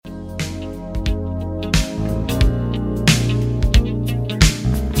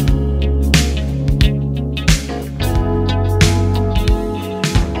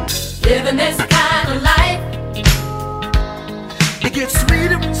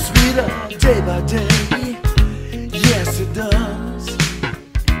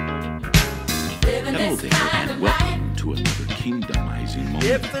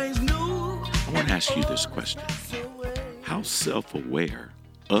self-aware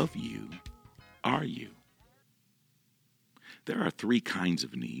of you are you? There are three kinds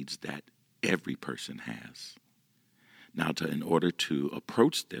of needs that every person has. Now, in order to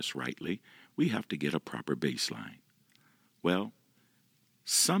approach this rightly, we have to get a proper baseline. Well,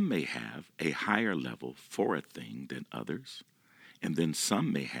 some may have a higher level for a thing than others, and then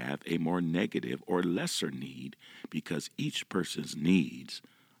some may have a more negative or lesser need because each person's needs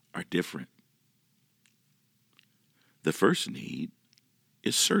are different. The first need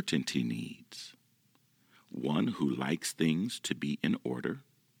is certainty needs. One who likes things to be in order,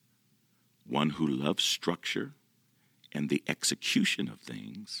 one who loves structure and the execution of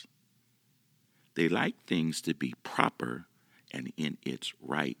things. They like things to be proper and in its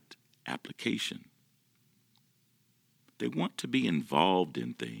right application. They want to be involved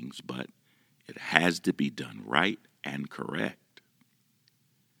in things, but it has to be done right and correct.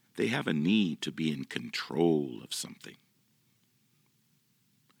 They have a need to be in control of something.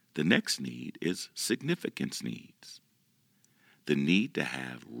 The next need is significance needs. The need to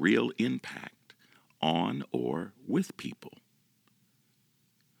have real impact on or with people.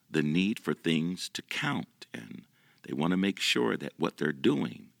 The need for things to count, and they want to make sure that what they're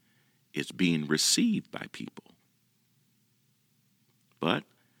doing is being received by people. But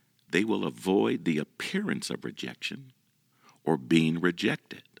they will avoid the appearance of rejection or being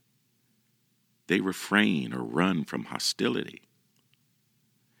rejected. They refrain or run from hostility.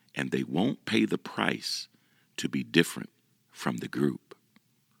 And they won't pay the price to be different from the group.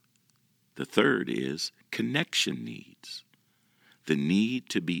 The third is connection needs, the need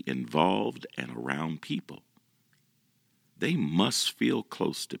to be involved and around people. They must feel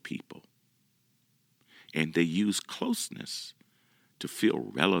close to people, and they use closeness to feel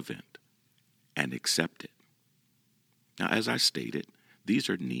relevant and accepted. Now, as I stated, these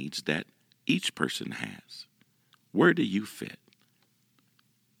are needs that each person has. Where do you fit?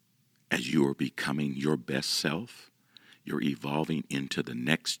 As you are becoming your best self, you're evolving into the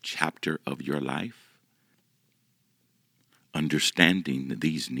next chapter of your life. Understanding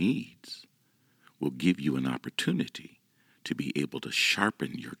these needs will give you an opportunity to be able to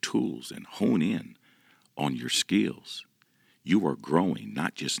sharpen your tools and hone in on your skills. You are growing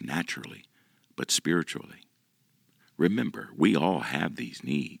not just naturally, but spiritually. Remember, we all have these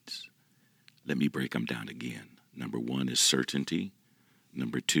needs. Let me break them down again. Number one is certainty.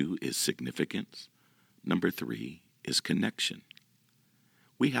 Number two is significance. Number three is connection.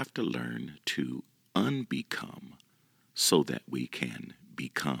 We have to learn to unbecome so that we can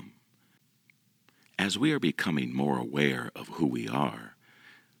become. As we are becoming more aware of who we are,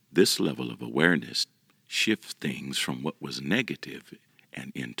 this level of awareness shifts things from what was negative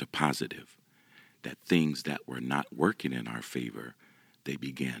and into positive. That things that were not working in our favor, they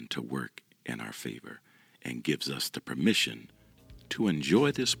began to work in our favor, and gives us the permission to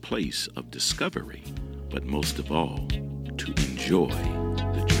enjoy this place of discovery, but most of all, to enjoy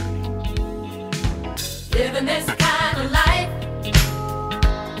the journey. Living this kind of life.